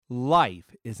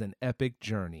Life is an epic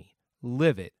journey.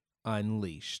 Live it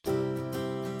unleashed.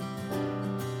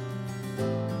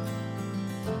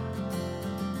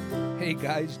 Hey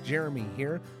guys, Jeremy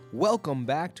here. Welcome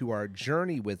back to our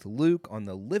journey with Luke on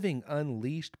the Living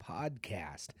Unleashed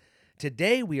podcast.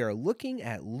 Today we are looking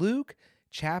at Luke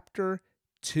chapter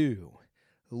 2.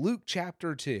 Luke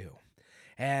chapter 2.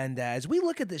 And as we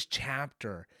look at this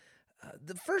chapter,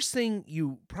 the first thing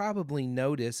you probably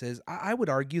notice is I would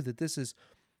argue that this is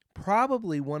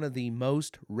probably one of the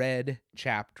most read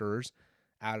chapters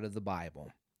out of the Bible.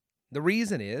 The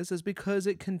reason is because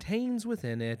it contains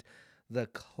within it the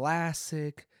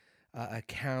classic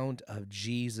account of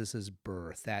Jesus'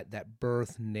 birth, that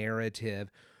birth narrative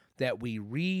that we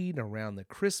read around the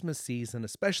Christmas season,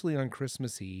 especially on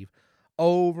Christmas Eve,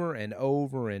 over and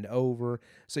over and over.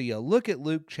 So you look at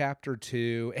Luke chapter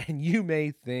 2 and you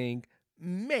may think,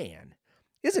 man,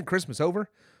 isn't Christmas over?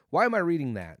 Why am I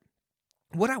reading that?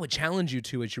 What I would challenge you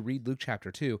to as you read Luke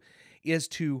chapter 2 is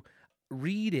to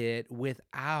read it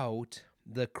without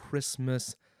the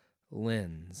Christmas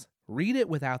lens. Read it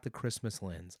without the Christmas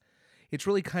lens. It's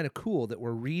really kind of cool that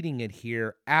we're reading it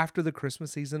here after the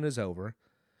Christmas season is over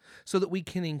so that we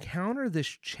can encounter this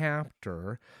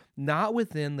chapter not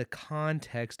within the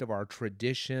context of our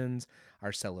traditions,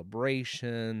 our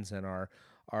celebrations, and our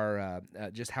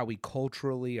just how we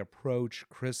culturally approach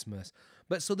Christmas,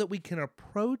 but so that we can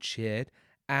approach it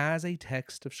as a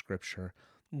text of Scripture,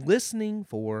 listening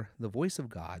for the voice of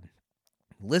God,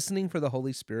 listening for the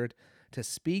Holy Spirit to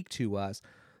speak to us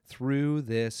through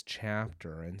this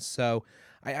chapter. And so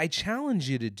I challenge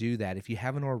you to do that if you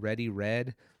haven't already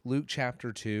read Luke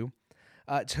chapter 2,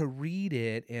 to read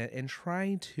it and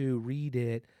try to read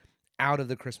it out of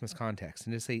the Christmas context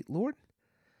and to say, Lord,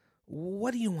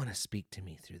 what do you want to speak to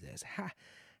me through this?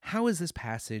 How is this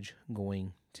passage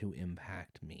going to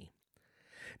impact me?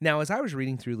 Now, as I was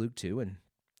reading through Luke 2 and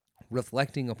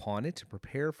reflecting upon it to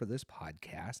prepare for this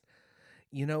podcast,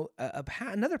 you know,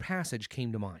 another passage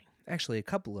came to mind. Actually, a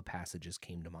couple of passages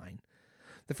came to mind.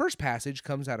 The first passage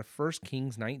comes out of 1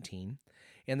 Kings 19,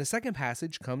 and the second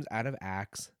passage comes out of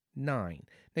Acts 9.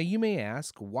 Now, you may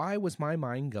ask, why was my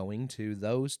mind going to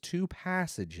those two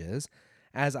passages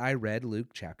as I read Luke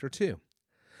chapter 2?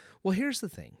 Well, here's the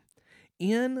thing.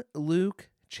 In Luke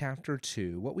chapter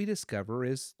 2, what we discover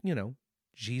is,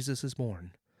 Jesus is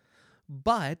born.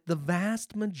 But the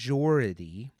vast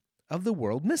majority of the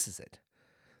world misses it.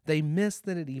 They miss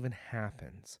that it even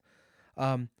happens.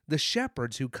 The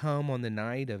shepherds who come on the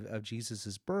night of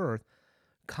Jesus' birth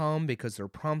come because they're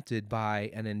prompted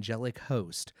by an angelic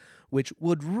host, which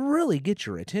would really get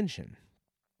your attention.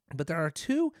 But there are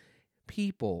two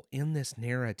people in this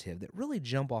narrative that really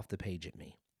jump off the page at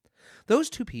me. Those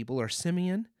two people are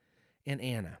Simeon and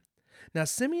Anna. Now,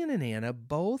 Simeon and Anna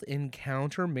both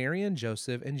encounter Mary and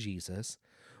Joseph and Jesus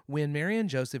when Mary and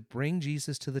Joseph bring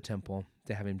Jesus to the temple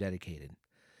to have him dedicated.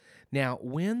 Now,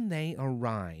 when they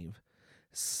arrive,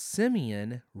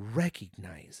 Simeon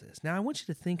recognizes. Now, I want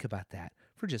you to think about that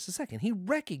for just a second. He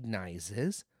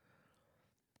recognizes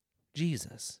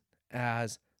Jesus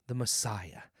as the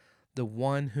Messiah, the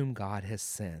one whom God has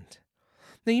sent.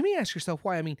 Now, you may ask yourself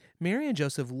why. Mary and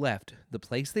Joseph left the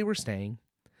place they were staying.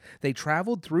 They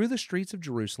traveled through the streets of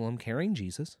Jerusalem carrying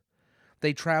Jesus.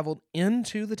 They traveled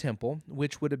into the temple,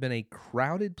 which would have been a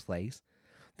crowded place.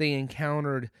 They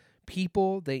encountered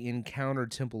people. They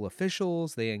encountered temple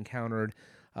officials. They encountered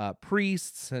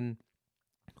priests and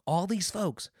all these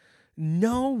folks.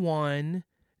 No one,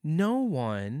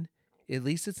 at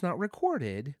least it's not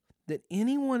recorded, that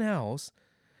anyone else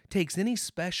takes any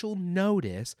special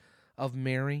notice of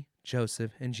Mary,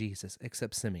 Joseph, and Jesus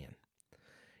except Simeon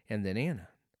and then Anna.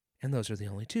 And those are the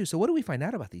only two. So what do we find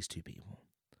out about these two people?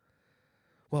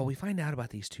 Well, we find out about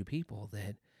these two people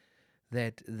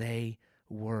that they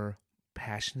were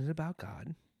passionate about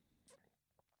God.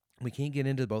 We can't get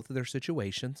into both of their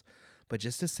situations, but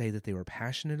just to say that they were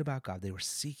passionate about God, they were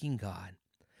seeking God,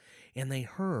 and they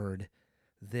heard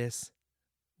this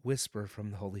whisper from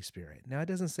the Holy Spirit. Now, it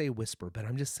doesn't say whisper, but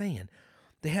I'm just saying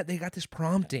they got this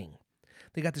prompting.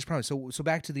 They got this promise. So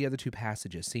back to the other two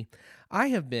passages. See, I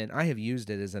have used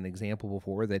it as an example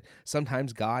before that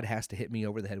sometimes God has to hit me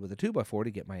over the head with a 2x4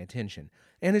 to get my attention.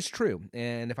 And it's true.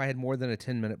 And if I had more than a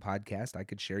 10-minute podcast, I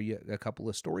could share you a couple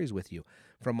of stories with you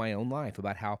from my own life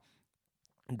about how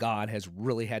God has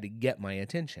really had to get my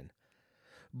attention.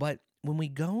 But when we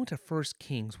go to 1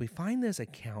 Kings, we find this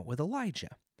account with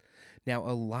Elijah. Now,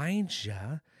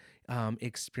 Elijah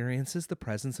experiences the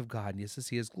presence of God and gets to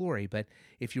see his glory. But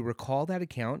if you recall that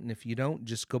account, and if you don't,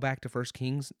 just go back to 1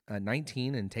 Kings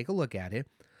 19 and take a look at it.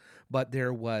 But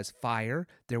there was fire,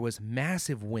 there was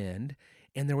massive wind,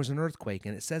 and there was an earthquake.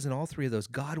 And it says in all three of those,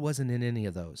 God wasn't in any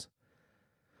of those.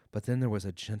 But then there was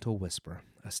a gentle whisper,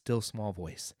 a still small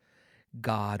voice.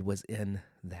 God was in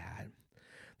that,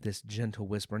 this gentle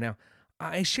whisper. Now,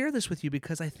 I share this with you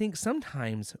because I think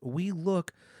sometimes we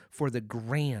look for the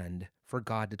grand for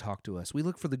God to talk to us. We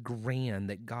look for the grand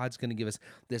that God's going to give us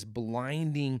this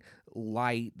blinding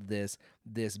light, this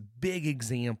big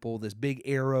example, this big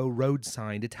arrow road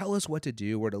sign to tell us what to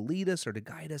do or to lead us or to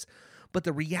guide us. But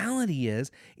the reality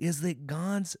is that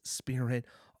God's Spirit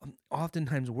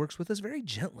oftentimes works with us very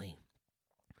gently.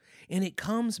 And it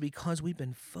comes because we've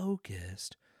been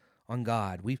focused on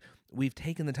God. We've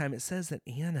taken the time. It says that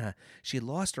Anna, she had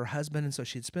lost her husband, and so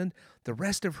she'd spend the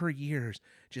rest of her years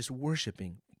just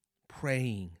worshiping,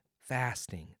 praying,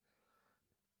 fasting.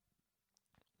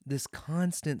 This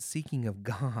constant seeking of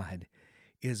God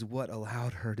is what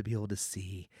allowed her to be able to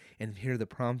see and hear the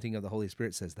prompting of the Holy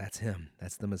Spirit says, that's him,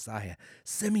 that's the Messiah.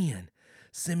 Simeon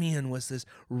was this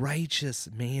righteous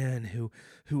man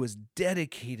who was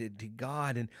dedicated to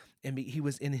God, and he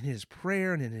was in his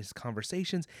prayer and in his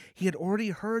conversations. He had already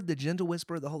heard the gentle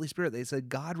whisper of the Holy Spirit. They said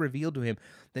God revealed to him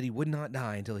that he would not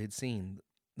die until he had seen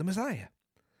the Messiah.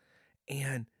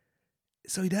 And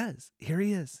so he does. Here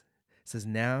he is. It says,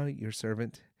 now your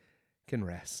servant can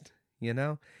rest.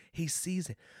 He sees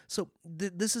it. So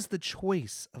this is the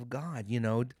choice of God,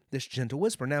 this gentle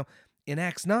whisper. Now, in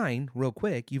Acts 9, real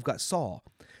quick, you've got Saul,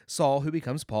 who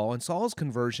becomes Paul, and Saul's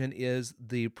conversion is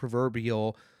the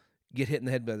proverbial get hit in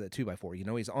the head by the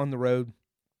 2x4. He's on the road,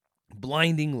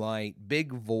 blinding light,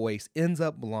 big voice, ends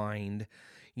up blind.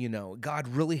 God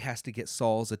really has to get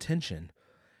Saul's attention.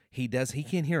 He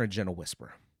can't hear a gentle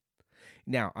whisper.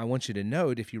 Now, I want you to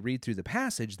note, if you read through the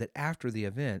passage, that after the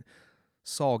event,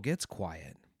 Saul gets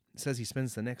quiet. It says he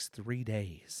spends the next 3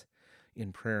 days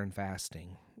in prayer and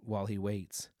fasting while he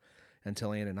waits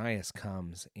until Ananias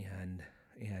comes and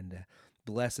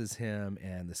blesses him,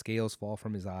 and the scales fall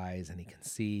from his eyes, and he can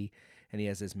see, and he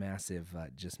has this massive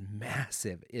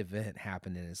event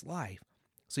happen in his life.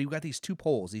 So you've got these two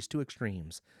poles, these two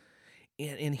extremes.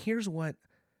 And here's what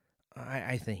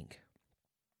I think.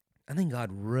 I think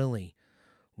God really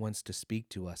wants to speak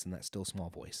to us in that still small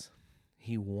voice.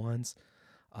 He wants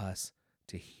us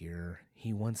to hear.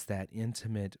 He wants that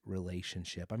intimate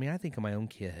relationship. I mean, I think of my own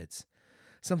kids.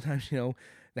 Sometimes,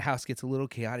 the house gets a little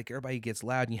chaotic, everybody gets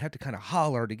loud, and you have to kind of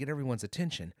holler to get everyone's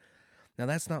attention. Now,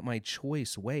 that's not my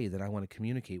choice way that I want to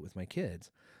communicate with my kids.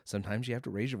 Sometimes you have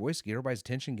to raise your voice to get everybody's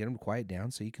attention, get them to quiet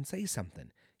down so you can say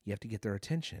something. You have to get their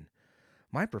attention.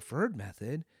 My preferred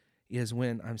method is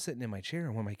when I'm sitting in my chair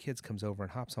and one of my kids comes over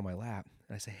and hops on my lap,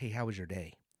 and I say, hey, how was your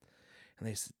day? And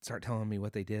they start telling me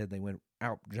what they did. They went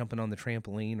out jumping on the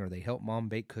trampoline, or they helped mom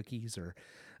bake cookies, or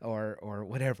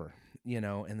whatever,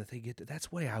 and that they get to, that's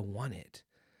the way I want it.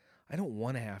 I don't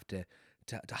want to have to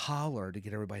holler to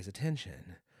get everybody's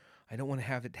attention. I don't want to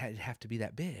have it have to be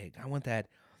that big. I want that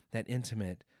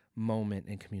intimate moment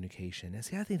in communication. And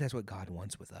see, I think that's what God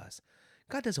wants with us.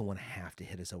 God doesn't want to have to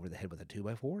hit us over the head with a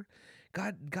 2x4.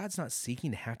 God's not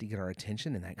seeking to have to get our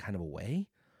attention in that kind of a way.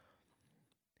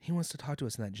 He wants to talk to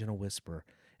us in that gentle whisper.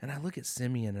 And I look at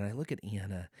Simeon and I look at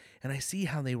Anna, and I see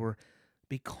how they were,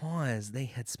 because they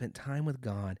had spent time with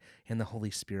God and the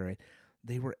Holy Spirit,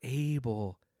 they were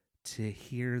able to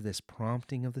hear this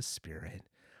prompting of the Spirit,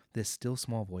 this still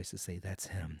small voice to say, that's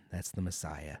him, that's the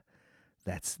Messiah.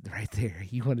 That's right there.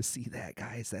 You want to see that,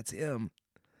 guys? That's him.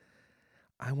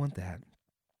 I want that.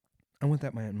 I want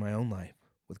that in my own life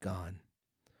with God.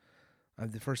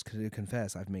 I'm the first to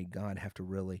confess I've made God have to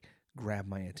really grab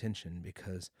my attention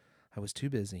because I was too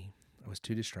busy. I was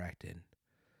too distracted.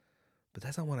 But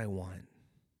that's not what I want.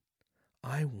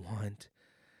 I want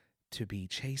to be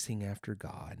chasing after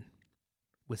God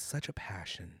with such a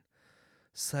passion,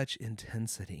 such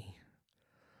intensity,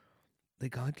 that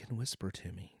God can whisper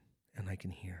to me and I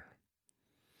can hear.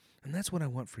 And that's what I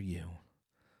want for you.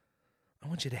 I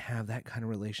want you to have that kind of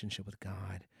relationship with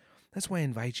God. That's why I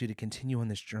invite you to continue on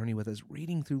this journey with us,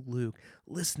 reading through Luke,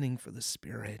 listening for the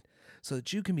Spirit, so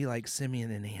that you can be like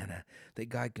Simeon and Anna, that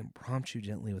God can prompt you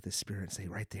gently with His Spirit and say,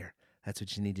 right there, that's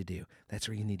what you need to do. That's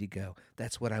where you need to go.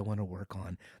 That's what I want to work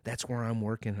on. That's where I'm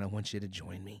working, and I want you to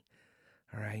join me.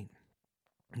 All right?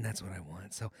 And that's what I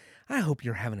want. So I hope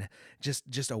you're having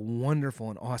just a wonderful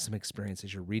and awesome experience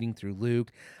as you're reading through Luke.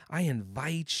 I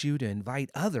invite you to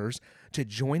invite others to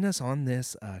join us on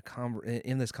this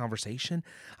in this conversation.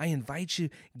 I invite you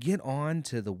get on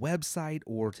to the website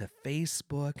or to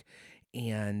Facebook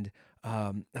and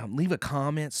leave a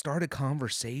comment, start a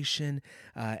conversation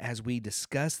as we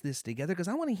discuss this together. Because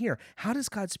I want to hear, how does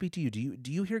God speak to you?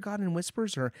 Do you hear God in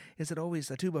whispers, or is it always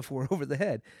a 2x4 over the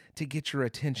head to get your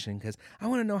attention? Because I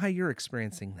want to know how you're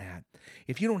experiencing that.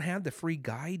 If you don't have the free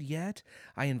guide yet,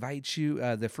 I invite you,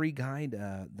 the free guide,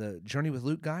 the Journey with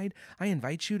Luke guide, I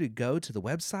invite you to go to the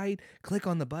website, click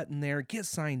on the button there, get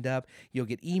signed up. You'll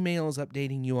get emails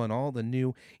updating you on all the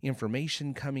new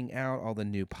information coming out, all the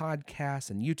new podcasts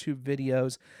and YouTube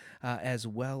videos, as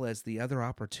well as the other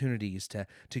opportunities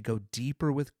to go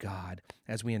deeper with God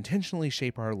as we intentionally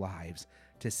shape our lives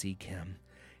to seek Him.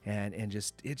 And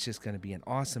just it's just going to be an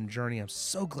awesome journey. I'm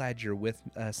so glad you're with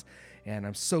us, and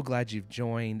I'm so glad you've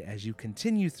joined as you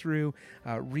continue through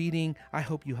reading. I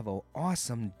hope you have an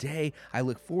awesome day. I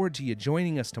look forward to you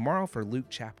joining us tomorrow for Luke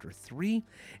chapter 3.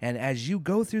 And as you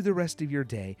go through the rest of your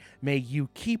day, may you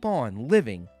keep on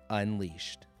living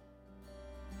unleashed.